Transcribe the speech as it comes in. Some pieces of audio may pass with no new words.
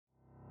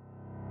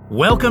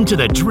Welcome to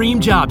the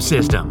Dream Job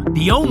System,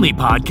 the only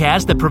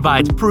podcast that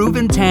provides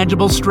proven,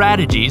 tangible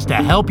strategies to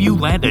help you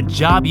land a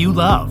job you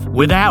love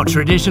without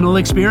traditional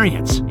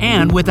experience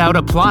and without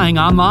applying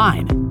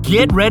online.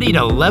 Get ready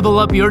to level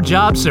up your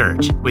job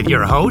search with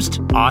your host,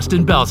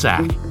 Austin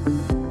Belcak.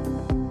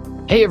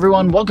 Hey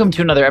everyone, welcome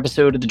to another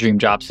episode of the Dream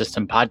Job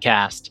System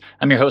podcast.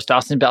 I'm your host,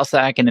 Austin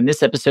Belcak, and in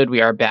this episode, we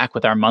are back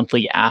with our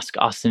monthly Ask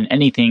Austin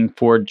Anything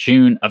for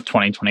June of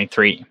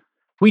 2023.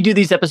 We do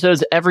these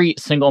episodes every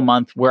single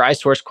month where I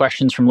source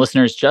questions from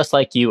listeners just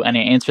like you and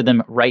I answer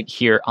them right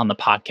here on the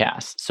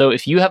podcast. So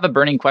if you have a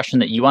burning question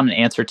that you want an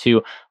answer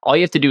to, all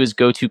you have to do is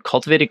go to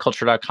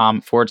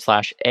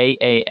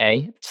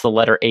cultivatedculture.com/AAA. It's the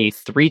letter A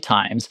 3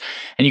 times,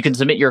 and you can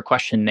submit your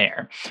question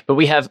there. But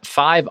we have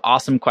 5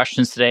 awesome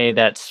questions today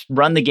that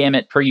run the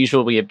gamut per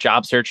usual. We have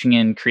job searching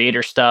and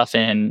creator stuff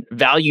and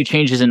value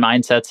changes in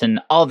mindsets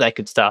and all that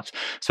good stuff.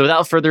 So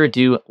without further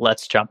ado,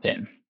 let's jump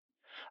in.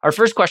 Our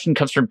first question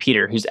comes from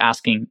Peter, who's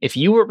asking, if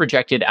you were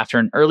rejected after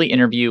an early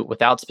interview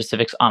without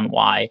specifics on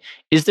why,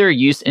 is there a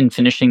use in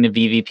finishing the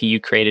VVP you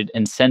created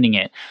and sending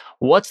it?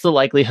 What's the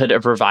likelihood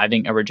of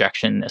reviving a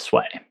rejection this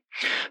way?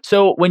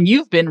 So when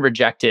you've been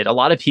rejected, a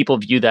lot of people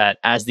view that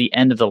as the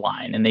end of the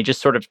line and they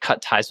just sort of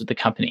cut ties with the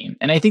company.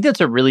 And I think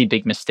that's a really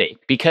big mistake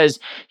because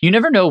you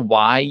never know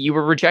why you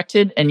were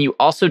rejected and you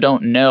also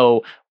don't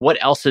know what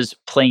else is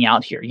playing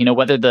out here. You know,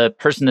 whether the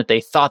person that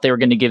they thought they were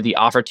going to give the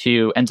offer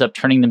to ends up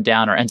turning them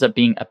down or ends up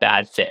being a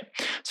bad fit.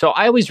 So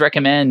I always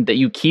recommend that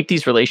you keep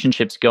these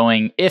relationships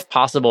going, if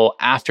possible,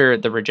 after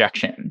the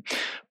rejection.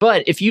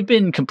 But if you've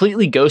been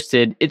completely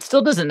ghosted, it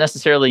still doesn't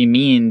necessarily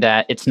mean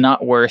that it's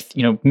not worth,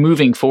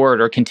 moving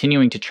forward or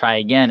continuing to try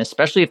again,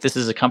 especially if this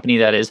is a company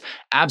that is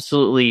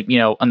absolutely,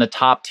 on the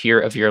top tier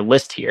of your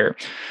list here.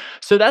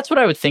 So that's what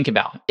I would think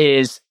about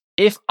is,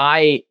 if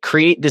I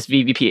create this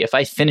VVP, if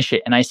I finish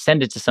it and I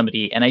send it to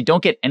somebody and I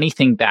don't get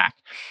anything back,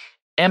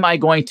 am I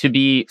going to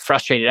be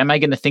frustrated? Am I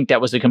going to think that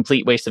was a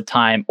complete waste of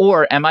time?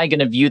 Or am I going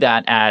to view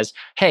that as,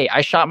 hey,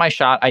 I shot my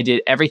shot. I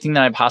did everything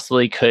that I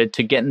possibly could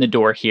to get in the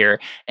door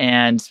here.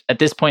 And at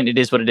this point, it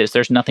is what it is.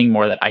 There's nothing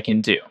more that I can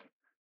do.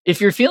 If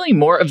you're feeling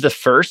more of the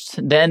first,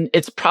 then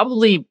it's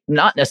probably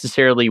not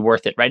necessarily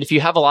worth it, right? If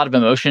you have a lot of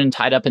emotion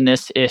tied up in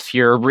this, if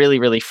you're really,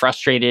 really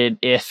frustrated,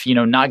 if,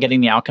 not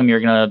getting the outcome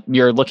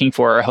you're looking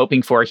for or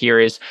hoping for here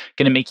is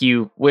going to make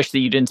you wish that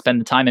you didn't spend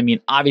the time. I mean,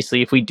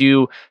 obviously, if we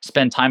do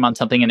spend time on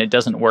something and it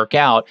doesn't work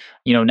out,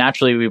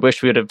 naturally, we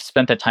wish we would have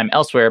spent that time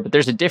elsewhere. But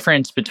there's a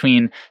difference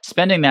between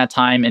spending that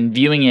time and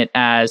viewing it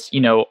as,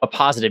 a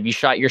positive. You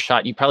shot your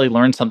shot. You probably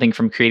learned something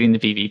from creating the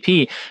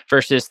VVP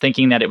versus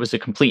thinking that it was a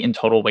complete and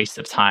total waste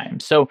of time.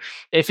 So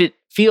if it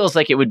feels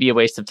like it would be a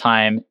waste of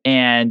time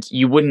and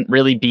you wouldn't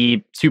really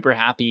be super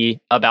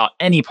happy about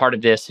any part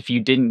of this if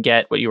you didn't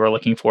get what you were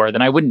looking for,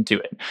 then I wouldn't do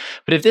it.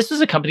 But if this is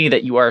a company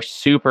that you are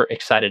super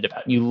excited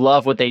about, you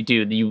love what they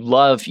do, you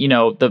love,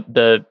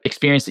 the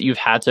experience that you've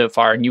had so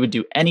far, and you would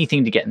do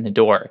anything to get in the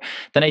door,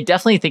 then I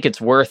definitely think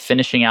it's worth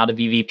finishing out a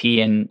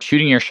VVP and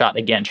shooting your shot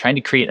again, trying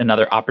to create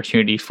another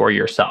opportunity for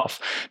yourself.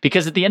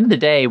 Because at the end of the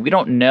day, we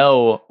don't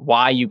know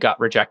why you got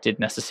rejected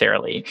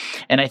necessarily.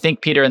 And I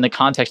think, Peter, in the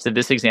context of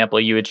this example,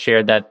 you had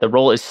shared that the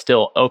role is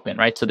still open,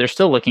 right? So they're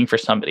still looking for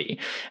somebody.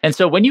 And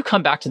so when you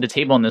come back to the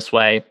table in this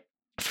way,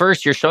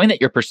 first, you're showing that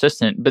you're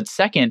persistent. But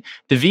second,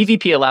 the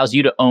VVP allows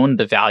you to own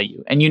the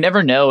value. And you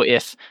never know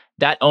if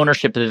that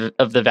ownership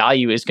of the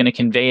value is going to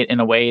convey it in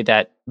a way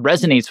that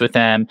resonates with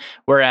them.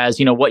 Whereas,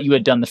 what you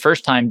had done the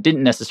first time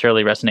didn't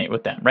necessarily resonate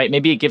with them, right?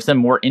 Maybe it gives them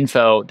more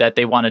info that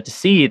they wanted to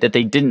see that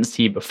they didn't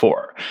see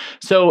before.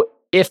 So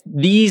if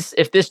this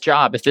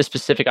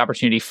specific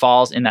opportunity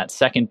falls in that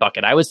second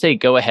bucket, I would say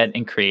go ahead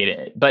and create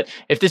it. But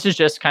if this is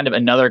just kind of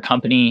another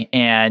company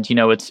and,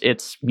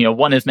 it's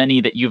one of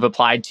many that you've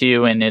applied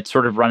to and it's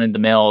sort of run in the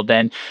mill,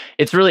 then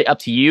it's really up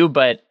to you.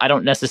 But I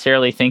don't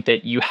necessarily think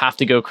that you have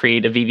to go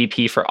create a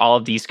VVP for all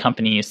of these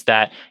companies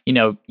that,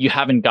 you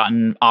haven't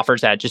gotten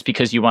offers at just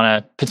because you want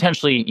to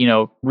potentially,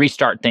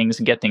 restart things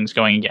and get things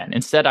going again.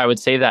 Instead, I would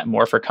save that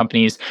more for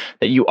companies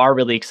that you are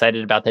really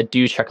excited about that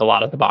do check a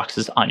lot of the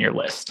boxes on your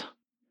list.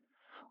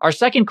 Our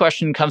second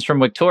question comes from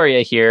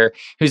Victoria here,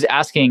 who's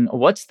asking,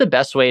 what's the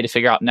best way to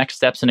figure out next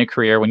steps in a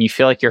career when you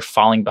feel like you're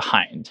falling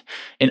behind?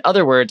 In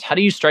other words, how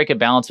do you strike a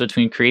balance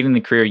between creating the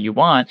career you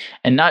want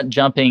and not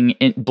jumping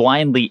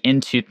blindly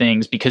into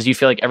things because you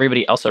feel like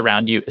everybody else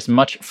around you is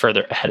much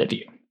further ahead of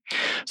you?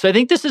 So I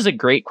think this is a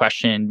great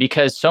question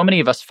because so many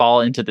of us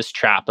fall into this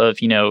trap of,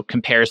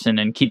 comparison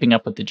and keeping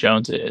up with the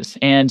Joneses.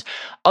 And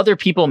other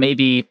people may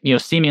be,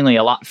 seemingly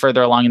a lot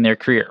further along in their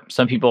career.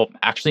 Some people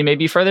actually may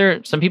be further,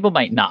 some people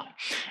might not.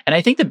 And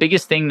I think the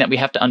biggest thing that we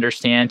have to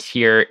understand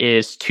here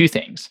is 2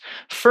 things.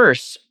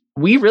 First,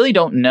 we really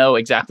don't know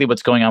exactly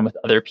what's going on with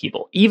other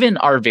people. Even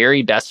our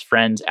very best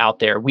friends out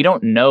there, we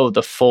don't know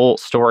the full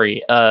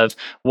story of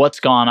what's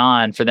gone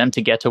on for them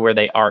to get to where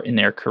they are in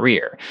their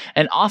career.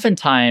 And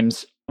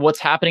oftentimes, what's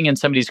happening in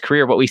somebody's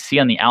career, what we see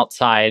on the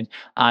outside,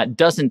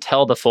 doesn't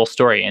tell the full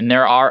story. And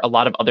there are a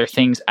lot of other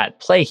things at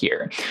play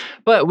here.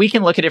 But we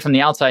can look at it from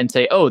the outside and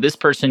say, oh, this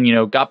person,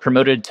 got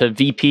promoted to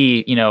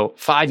VP,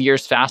 5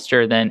 years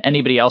faster than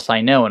anybody else I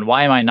know. And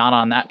why am I not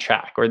on that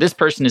track? Or this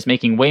person is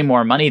making way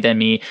more money than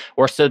me.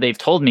 Or so they've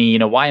told me,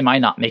 why am I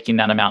not making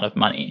that amount of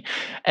money?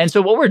 And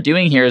so what we're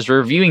doing here is we're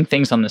reviewing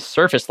things on the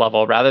surface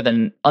level rather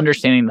than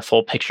understanding the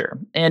full picture.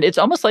 And it's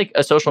almost like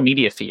a social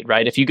media feed,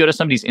 right? If you go to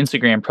somebody's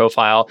Instagram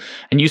profile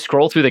and you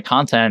scroll through the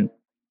content,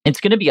 it's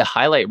going to be a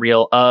highlight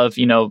reel of,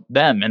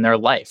 them and their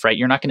life, right?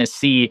 You're not going to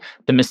see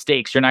the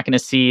mistakes. You're not going to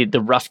see the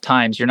rough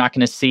times. You're not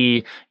going to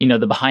see,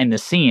 the behind the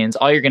scenes.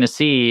 All you're going to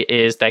see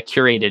is that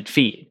curated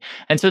feed.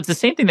 And so it's the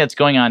same thing that's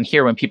going on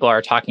here when people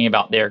are talking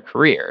about their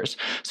careers.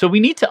 So we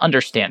need to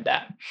understand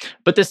that.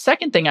 But the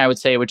second thing I would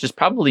say, which is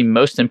probably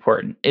most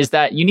important, is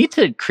that you need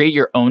to create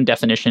your own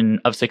definition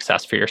of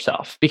success for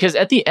yourself. Because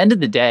at the end of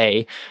the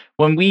day,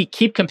 when we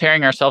keep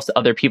comparing ourselves to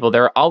other people,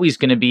 there are always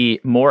going to be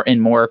more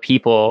and more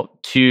people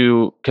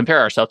to compare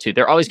ourselves to.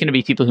 There are always going to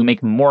be people who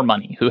make more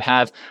money, who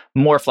have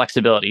more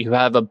flexibility, who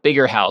have a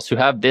bigger house, who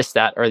have this,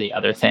 that, or the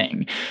other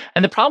thing.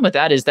 And the problem with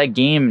that is that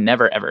game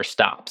never, ever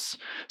stops.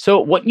 So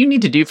what you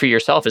need to do for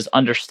yourself is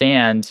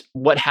understand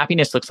what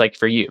happiness looks like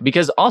for you.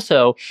 Because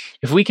also,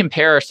 if we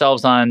compare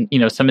ourselves on,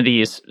 some of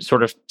these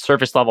sort of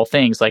surface level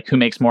things, like who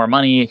makes more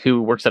money,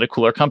 who works at a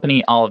cooler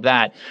company, all of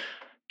that,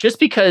 just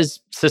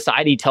because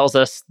society tells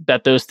us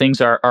that those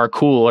things are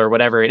cool or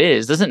whatever it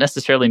is, doesn't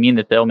necessarily mean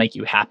that they'll make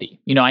you happy.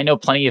 I know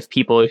plenty of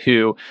people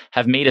who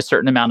have made a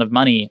certain amount of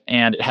money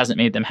and it hasn't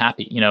made them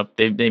happy.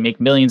 They make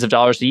millions of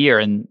dollars a year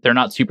and they're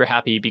not super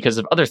happy because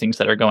of other things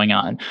that are going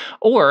on.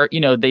 Or,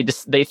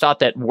 they thought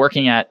that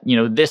working at,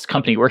 this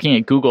company, working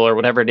at Google or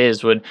whatever it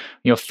is would,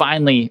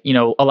 finally,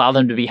 allow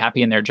them to be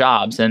happy in their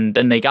jobs. And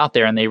then they got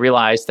there and they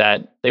realized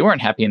that they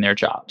weren't happy in their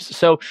jobs.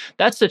 So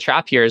that's the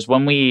trap here, is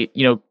when we,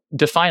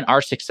 define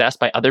our success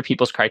by other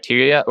people's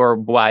criteria or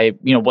by,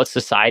 what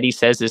society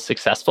says is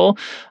successful,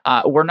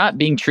 we're not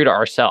being true to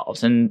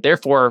ourselves. And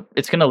therefore,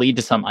 it's going to lead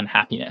to some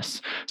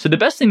unhappiness. So the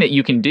best thing that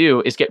you can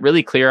do is get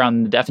really clear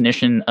on the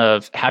definition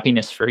of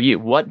happiness for you.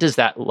 What does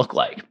that look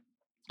like?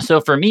 So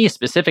for me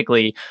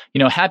specifically,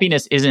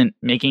 happiness isn't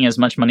making as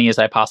much money as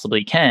I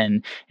possibly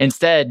can.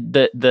 Instead,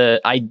 the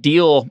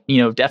ideal,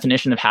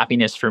 definition of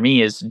happiness for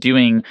me is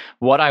doing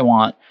what I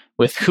want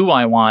with who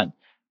I want,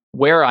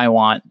 where I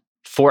want,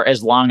 for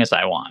as long as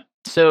I want.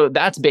 So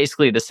that's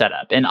basically the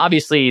setup. And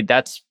obviously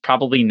that's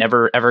probably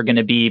never, ever going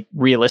to be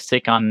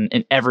realistic on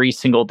an every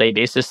single day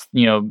basis,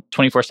 24/7,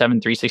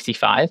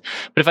 365.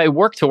 But if I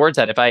work towards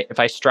that, if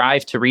I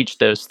strive to reach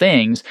those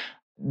things,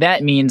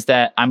 that means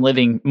that I'm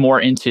living more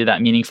into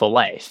that meaningful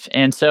life.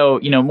 And so,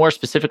 more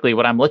specifically,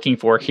 what I'm looking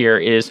for here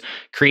is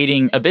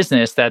creating a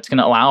business that's going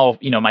to allow,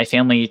 my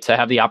family to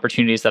have the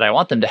opportunities that I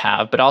want them to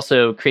have, but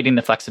also creating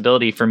the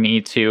flexibility for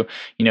me to,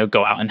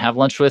 go out and have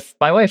lunch with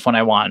my wife when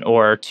I want,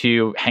 or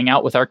to hang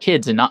out with our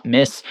kids and not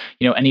miss,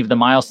 any of the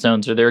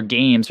milestones or their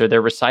games or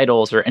their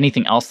recitals or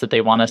anything else that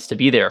they want us to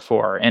be there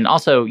for. And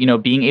also,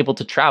 being able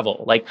to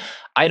travel. Like,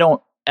 I don't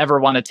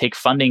ever want to take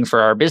funding for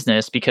our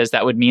business, because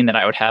that would mean that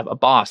I would have a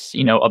boss,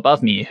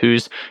 above me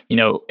who's,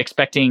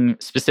 expecting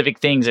specific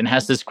things and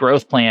has this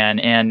growth plan.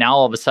 And now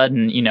all of a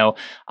sudden,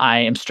 I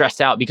am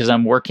stressed out because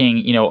I'm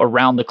working,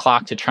 around the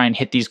clock to try and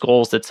hit these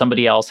goals that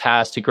somebody else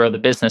has to grow the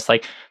business.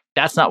 Like,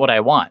 that's not what I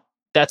want.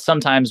 That's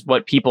sometimes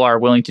what people are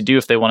willing to do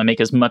if they want to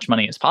make as much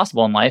money as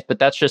possible in life, but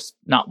that's just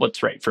not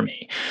what's right for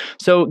me.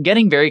 So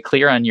getting very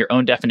clear on your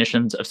own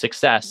definitions of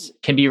success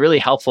can be really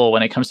helpful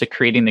when it comes to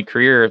creating the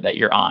career that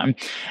you're on.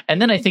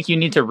 And then I think you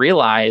need to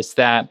realize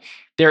that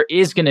there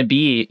is going to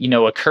be,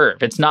 a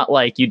curve. It's not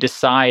like you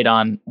decide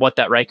on what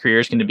that right career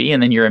is going to be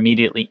and then you're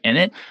immediately in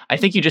it. I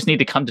think you just need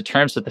to come to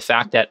terms with the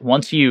fact that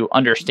once you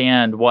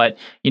understand what,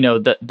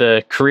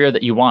 the career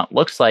that you want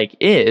looks like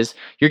is,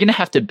 you're going to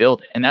have to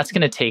build it. And that's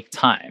going to take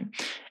time.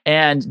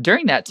 And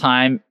during that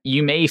time,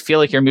 you may feel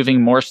like you're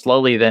moving more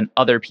slowly than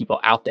other people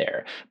out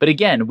there. But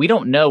again, we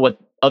don't know what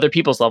other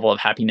people's level of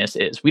happiness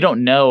is. We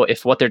don't know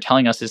if what they're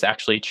telling us is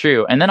actually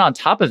true. And then on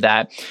top of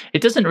that,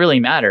 it doesn't really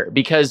matter,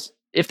 because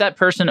if that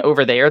person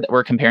over there that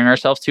we're comparing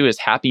ourselves to is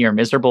happy or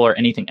miserable or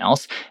anything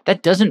else,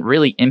 that doesn't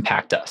really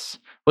impact us.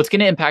 What's going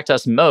to impact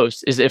us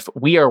most is if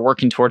we are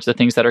working towards the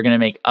things that are going to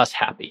make us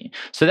happy.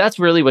 So that's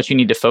really what you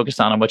need to focus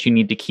on and what you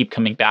need to keep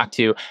coming back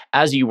to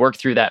as you work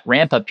through that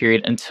ramp up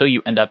period until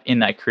you end up in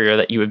that career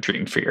that you have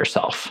dreamed for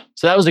yourself.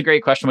 So that was a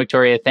great question,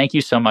 Victoria. Thank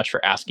you so much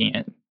for asking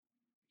it.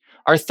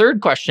 Our third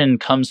question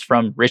comes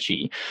from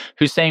Richie,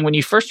 who's saying, when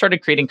you first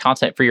started creating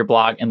content for your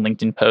blog and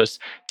LinkedIn posts,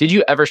 did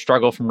you ever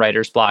struggle from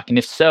writer's block? And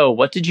if so,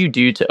 what did you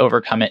do to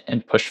overcome it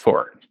and push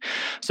forward?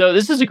 So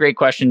this is a great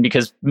question,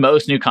 because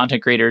most new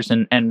content creators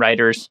and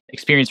writers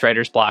experience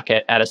writer's block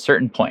at a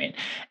certain point.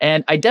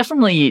 And I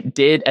definitely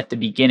did at the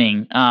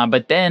beginning,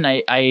 but then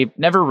I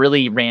never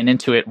really ran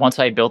into it once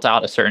I built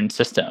out a certain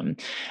system.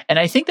 And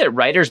I think that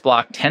writer's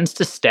block tends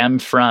to stem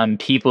from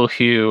people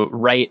who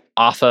write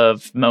off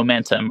of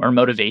momentum or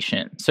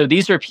motivation. So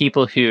these are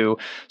people who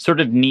sort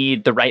of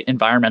need the right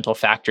environmental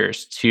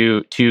factors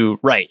to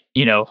write.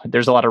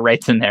 There's a lot of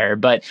rights in there,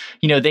 but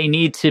they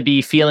need to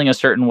be feeling a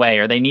certain way,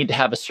 or they need to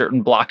have a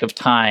certain block of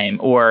time,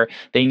 or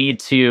they need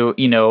to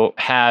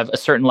have a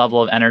certain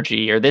level of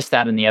energy, or this,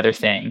 that, and the other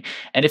thing.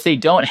 And if they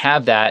don't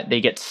have that,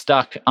 they get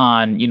stuck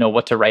on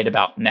what to write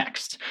about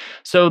next.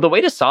 So the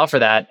way to solve for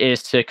that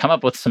is to come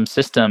up with some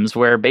systems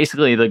where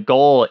basically the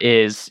goal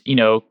is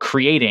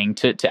creating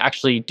to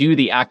actually do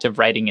the act of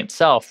writing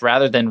itself,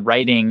 rather than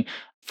writing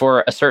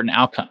for a certain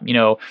outcome.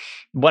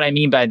 What I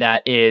mean by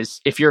that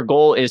is, if your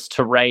goal is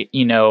to write,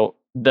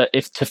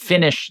 if to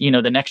finish,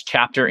 the next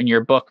chapter in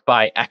your book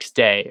by X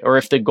day, or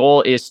if the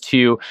goal is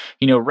to,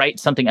 write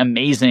something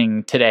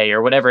amazing today,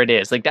 or whatever it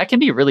is, like that can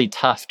be really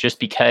tough, just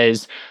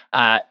because,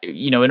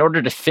 in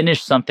order to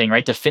finish something,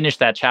 right, to finish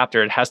that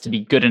chapter, it has to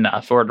be good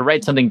enough, or to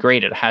write something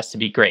great, it has to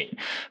be great.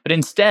 But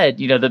instead,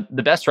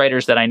 the best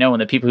writers that I know,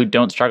 and the people who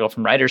don't struggle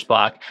from writer's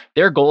block,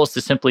 their goal is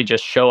to simply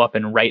just show up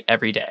and write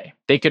every day.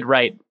 They could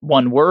write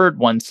one word,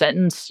 one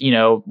sentence,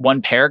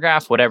 one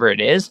paragraph, whatever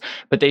it is,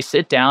 but they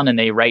sit down and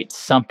they write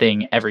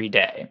something every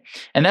day.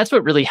 And that's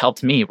what really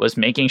helped me, was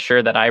making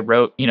sure that I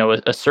wrote,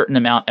 a certain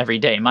amount every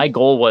day. My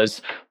goal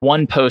was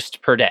one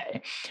post per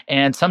day.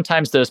 And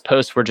sometimes those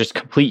posts were just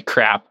complete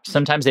crap.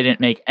 Sometimes they didn't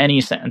make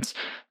any sense.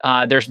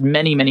 There's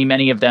many, many,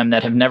 many of them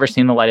that have never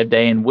seen the light of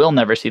day and will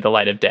never see the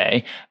light of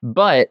day.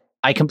 But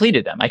I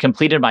completed them. I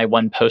completed my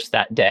one post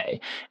that day.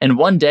 And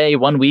one day,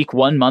 1 week,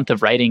 1 month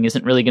of writing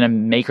isn't really going to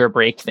make or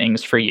break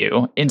things for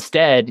you.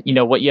 Instead,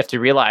 what you have to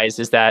realize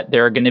is that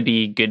there are going to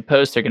be good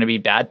posts, there are going to be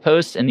bad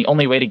posts. And the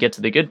only way to get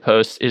to the good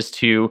posts is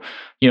to,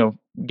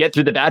 get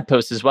through the bad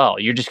posts as well.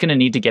 You're just going to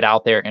need to get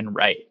out there and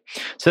write.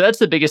 So that's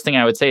the biggest thing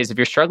I would say, is if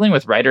you're struggling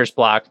with writer's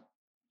block,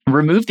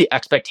 remove the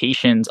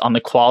expectations on the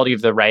quality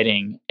of the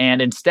writing,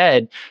 and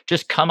instead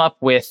just come up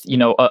with,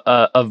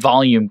 a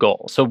volume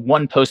goal. So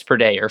one post per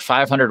day, or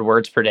 500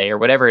 words per day, or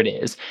whatever it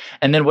is.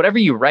 And then whatever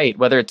you write,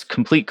 whether it's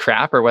complete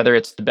crap or whether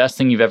it's the best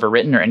thing you've ever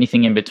written or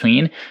anything in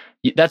between,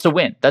 that's a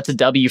win. That's a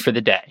W for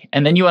the day.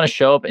 And then you want to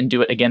show up and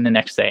do it again the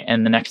next day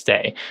and the next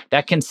day.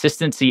 That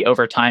consistency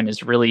over time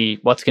is really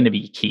what's going to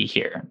be key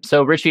here.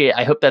 So Richie,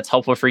 I hope that's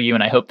helpful for you.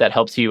 And I hope that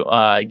helps you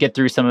get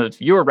through some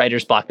of your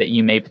writer's block that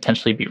you may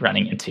potentially be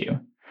running into.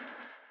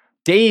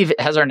 Dave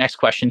has our next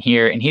question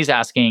here, and he's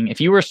asking, if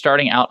you were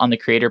starting out on the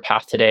creator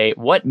path today,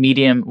 what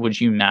medium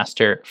would you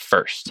master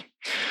first?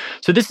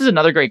 So this is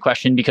another great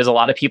question, because a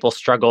lot of people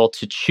struggle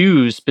to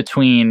choose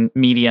between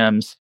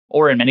mediums,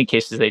 or in many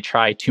cases, they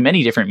try too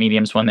many different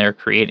mediums when they're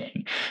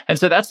creating. And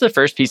so that's the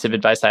first piece of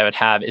advice I would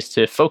have, is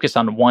to focus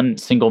on one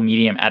single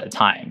medium at a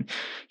time.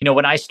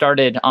 When I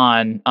started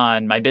on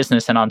my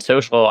business and on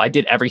social, I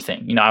did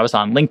everything. I was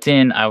on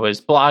LinkedIn, I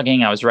was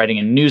blogging, I was writing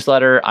a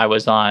newsletter, I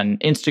was on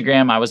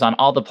Instagram, I was on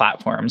all the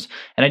platforms,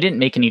 and I didn't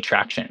make any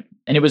traction.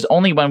 And it was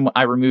only when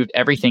I removed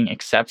everything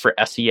except for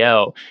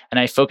SEO,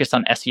 and I focused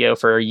on SEO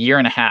for a year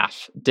and a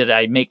half, did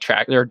I make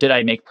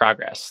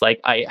progress.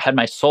 Like, I had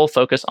my sole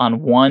focus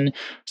on one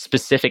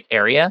specific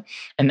area,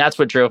 and that's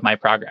what drove my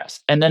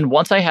progress. And then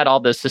once I had all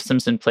those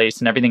systems in place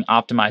and everything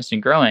optimized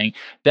and growing,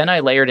 then I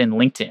layered in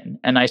LinkedIn,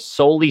 and I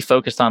solely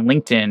focused on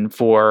LinkedIn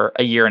for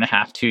a year and a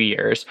half, 2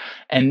 years.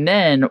 And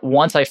then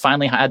once I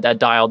finally had that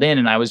dialed in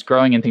and I was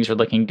growing and things were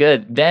looking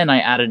good, then I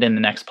added in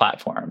the next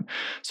platform.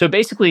 So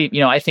basically,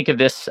 I think of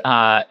this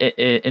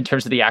in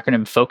terms of the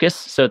acronym FOCUS.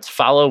 So it's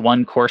follow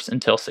one course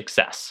until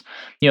success.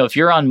 If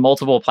you're on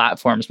multiple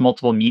platforms,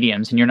 multiple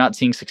mediums, and you're not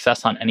seeing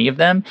success on any of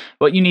them,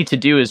 what you need to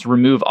do is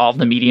remove all of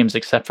the mediums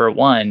except for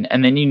one,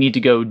 and then you need to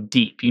go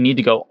deep. You need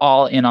to go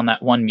all in on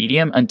that one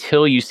medium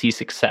until you see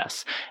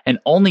success. And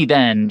only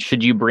then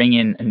should you bring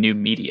in a new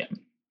medium.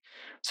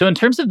 So in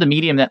terms of the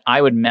medium that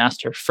I would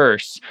master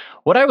first,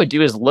 what I would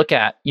do is look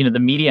at, the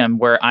medium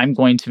where I'm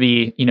going to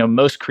be,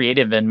 most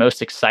creative and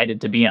most excited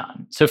to be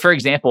on. So for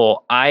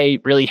example, I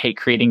really hate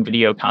creating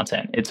video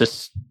content. It's a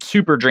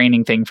super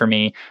draining thing for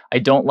me. I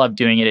don't love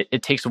doing it.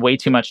 It takes way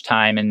too much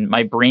time, and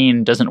my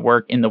brain doesn't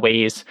work in the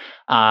ways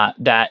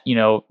that,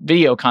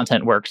 video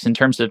content works in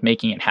terms of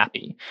making it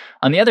happy.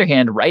 On the other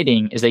hand,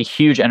 writing is a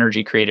huge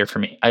energy creator for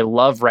me. I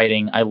love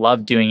writing. I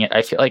love doing it.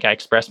 I feel like I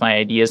express my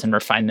ideas and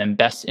refine them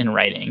best in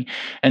writing.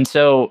 And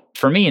so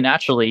for me,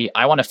 naturally,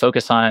 I want to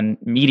focus on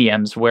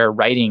mediums where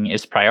writing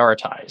is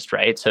prioritized,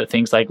 right? So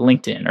things like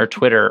LinkedIn or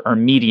Twitter or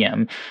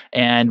Medium.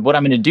 And what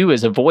I'm going to do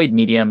is avoid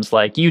mediums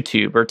like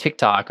YouTube or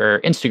TikTok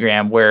or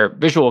Instagram, where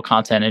visual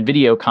content and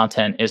video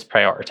content is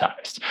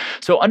prioritized.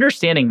 So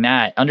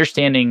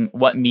understanding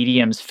what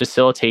mediums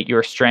facilitate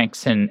your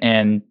strengths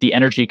and the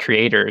energy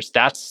creators,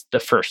 that's the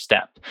first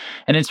step.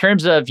 And in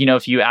terms of,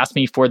 if you ask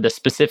me for the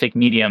specific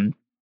medium,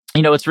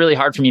 it's really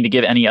hard for me to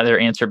give any other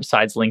answer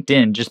besides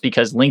LinkedIn, just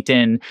because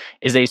LinkedIn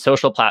is a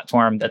social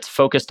platform that's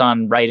focused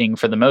on writing,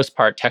 for the most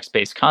part,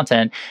 text-based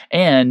content,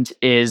 and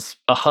is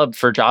a hub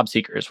for job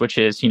seekers, which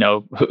is,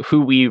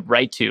 who we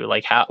write to,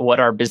 like what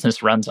our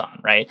business runs on,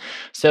 right?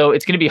 So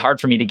it's going to be hard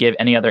for me to give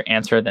any other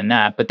answer than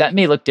that, but that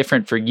may look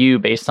different for you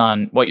based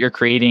on what you're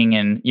creating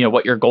and,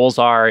 what your goals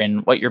are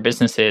and what your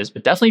business is.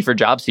 But definitely for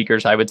job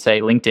seekers, I would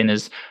say LinkedIn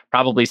is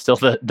probably still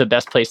the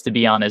best place to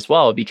be on as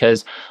well,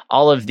 because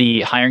all of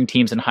the hiring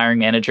teams and hiring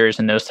managers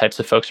and those types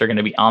of folks are going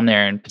to be on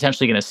there and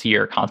potentially going to see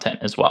your content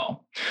as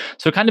well.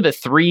 So kind of a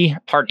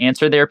 3-part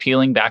answer there,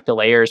 peeling back the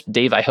layers.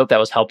 Dave, I hope that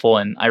was helpful,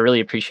 and I really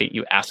appreciate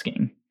you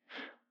asking.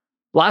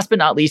 Last but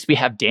not least, we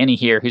have Danny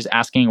here, who's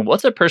asking,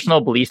 what's a personal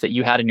belief that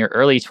you had in your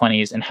early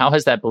 20s, and how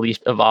has that belief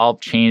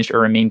evolved, changed, or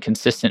remained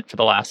consistent for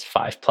the last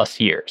 5+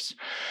 years?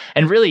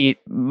 And really,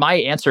 my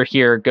answer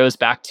here goes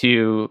back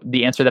to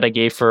the answer that I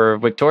gave for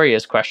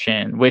Victoria's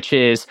question, which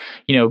is,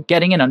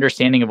 getting an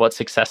understanding of what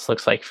success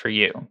looks like for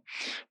you.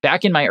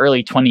 Back in my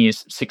early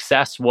 20s,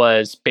 success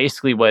was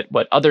basically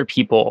what other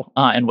people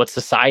and what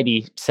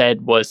society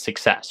said was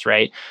success,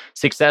 right?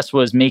 Success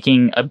was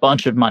making a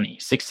bunch of money.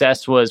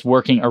 Success was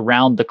working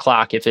around the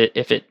clock if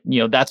it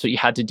that's what you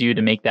had to do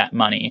to make that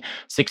money.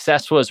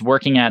 Success was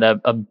working at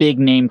a big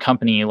name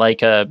company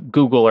like a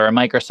Google or a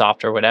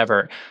Microsoft or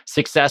whatever.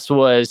 Success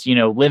was,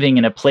 living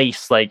in a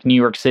place like New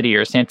York City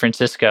or San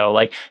Francisco.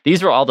 Like,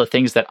 these were all the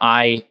things that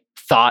I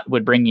thought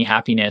would bring me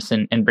happiness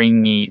and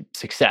bring me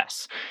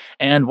success.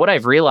 And what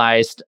I've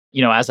realized,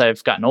 as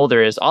I've gotten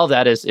older, is all of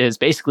that is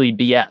basically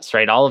BS,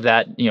 right? All of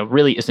that,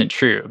 really isn't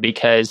true,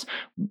 because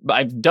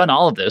I've done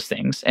all of those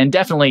things. And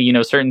definitely,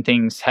 certain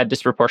things had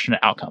disproportionate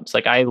outcomes.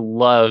 Like, I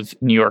love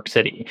New York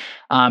City,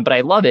 but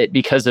I love it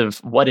because of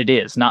what it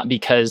is, not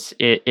because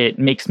it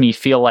makes me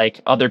feel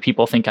like other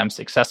people think I'm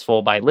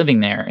successful by living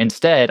there.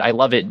 Instead, I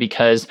love it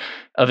because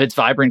of its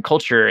vibrant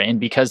culture, and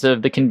because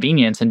of the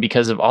convenience, and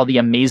because of all the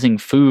amazing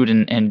food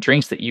and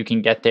drinks that you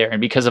can get there,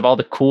 and because of all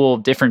the cool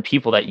different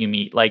people that you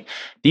meet. Like,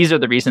 these are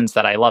the reasons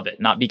that I love it,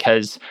 not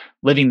because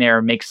living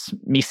there makes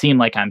me seem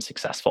like I'm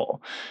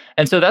successful.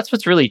 And so that's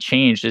what's really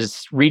changed,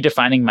 is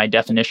redefining my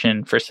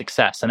definition for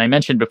success. And I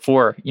mentioned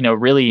before,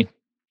 really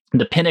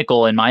the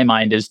pinnacle in my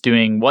mind is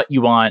doing what you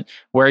want,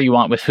 where you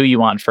want, with who you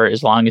want, for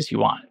as long as you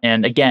want.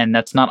 And again,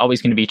 that's not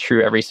always going to be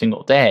true every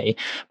single day.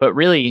 But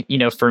really,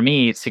 for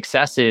me,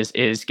 success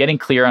is getting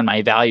clear on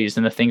my values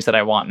and the things that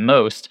I want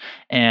most,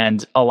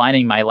 and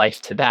aligning my life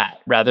to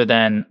that, rather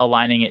than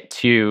aligning it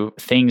to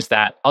things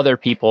that other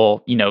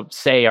people,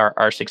 say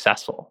are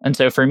successful. And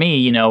so for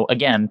me,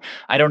 again,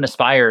 I don't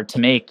aspire to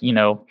make,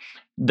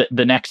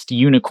 the next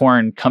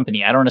unicorn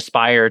company. I don't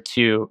aspire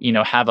to,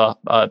 have a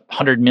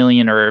 100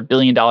 million or $1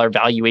 billion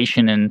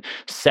valuation and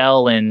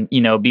sell and,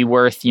 be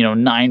worth,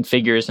 9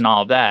 figures and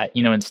all of that.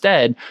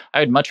 Instead, I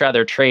would much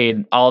rather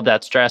trade all of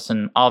that stress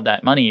and all of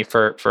that money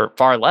for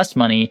far less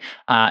money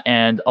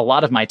and a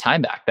lot of my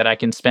time back that I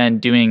can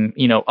spend doing,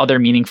 other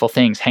meaningful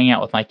things, hanging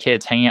out with my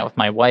kids, hanging out with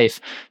my wife,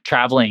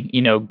 traveling,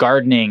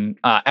 gardening,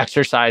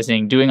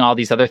 exercising, doing all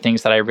these other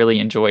things that I really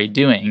enjoy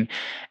doing.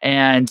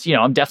 And,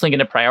 I'm definitely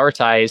going to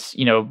prioritize,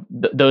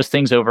 those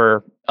things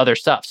over other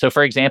stuff. So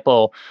for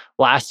example,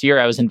 last year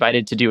I was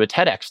invited to do a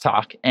TEDx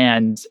talk,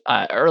 and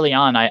early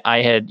on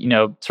I had,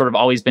 sort of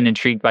always been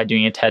intrigued by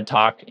doing a TED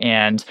talk,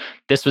 and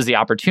this was the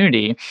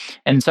opportunity.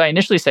 And so I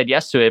initially said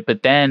yes to it,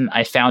 but then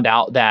I found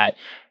out that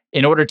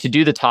in order to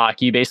do the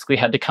talk, you basically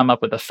had to come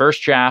up with a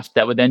first draft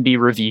that would then be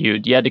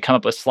reviewed. You had to come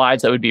up with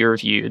slides that would be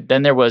reviewed.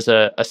 Then there was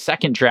a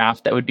second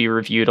draft that would be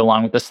reviewed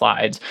along with the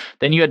slides.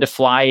 Then you had to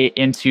fly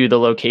into the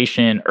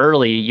location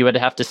early. You would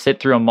have to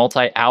sit through a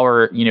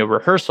multi-hour,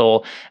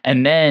 rehearsal,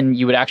 and then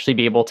you would actually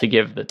be able to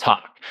give the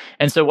talk.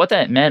 And so what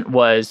that meant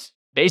was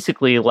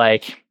basically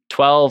like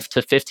 12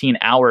 to 15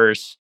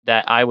 hours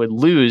that I would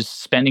lose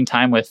spending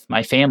time with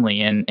my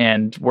family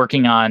and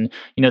working on,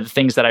 the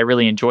things that I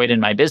really enjoyed in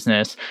my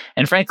business.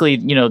 And frankly,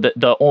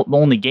 the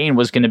only gain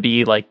was going to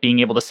be like being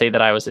able to say that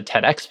I was a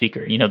TEDx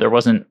speaker. There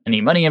wasn't any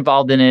money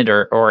involved in it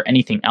or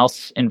anything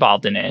else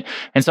involved in it.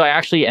 And so I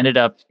actually ended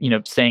up,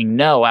 saying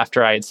no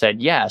after I had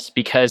said yes,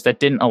 because that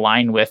didn't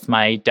align with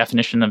my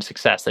definition of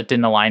success. That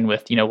didn't align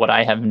with, what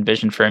I have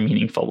envisioned for a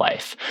meaningful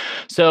life.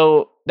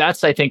 So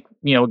that's, I think,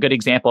 a good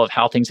example of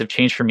how things have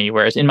changed for me.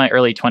 Whereas in my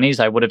early 20s,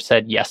 I would have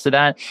said yes to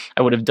that.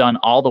 I would have done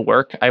all the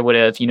work. I would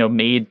have,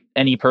 made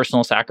any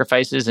personal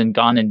sacrifices and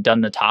gone and done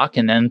the talk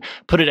and then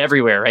put it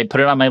everywhere, right? Put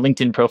it on my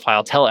LinkedIn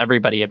profile, tell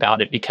everybody about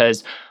it,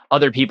 because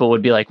other people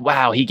would be like,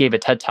 wow, he gave a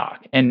TED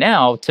talk. And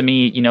now to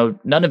me,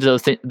 none of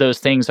those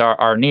things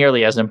are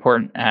nearly as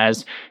important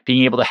as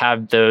being able to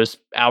have those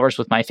hours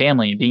with my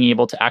family and being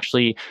able to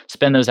actually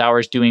spend those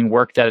hours doing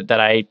work that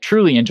I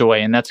truly enjoy.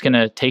 And that's going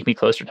to take me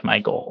closer to my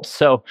goals.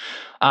 So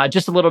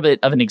just a little bit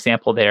of an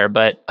example there,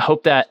 but I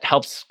hope that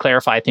helps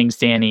clarify things,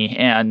 Danny.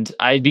 And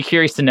I'd be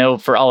curious to know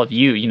for all of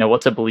you,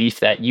 what's a belief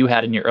that you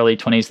had in your early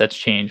 20s that's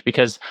changed?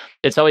 Because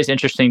it's always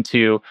interesting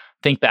to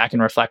think back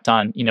and reflect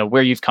on,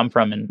 where you've come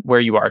from and where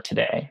you are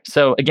today.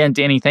 So again,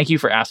 Danny, thank you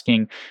for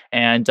asking.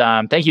 And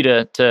thank you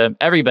to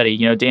everybody,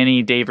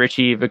 Danny, Dave,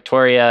 Richie,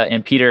 Victoria,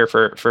 and Peter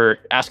for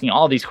asking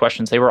all these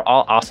questions. They were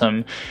all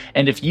awesome.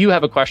 And if you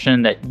have a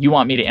question that you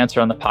want me to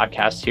answer on the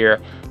podcast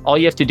here, all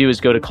you have to do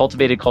is go to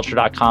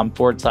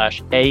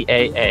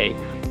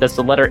cultivatedculture.com/AAA. That's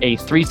the letter A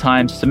 3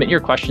 times. Submit your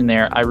question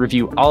there. I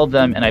review all of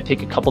them and I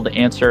pick a couple to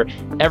answer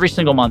every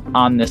single month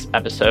on this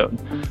episode.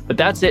 But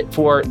that's it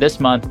for this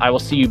month. I will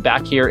see you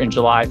back here in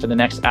July for the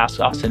next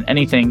Ask Austin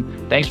Anything.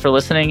 Thanks for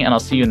listening, and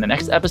I'll see you in the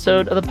next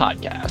episode of the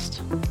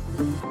podcast.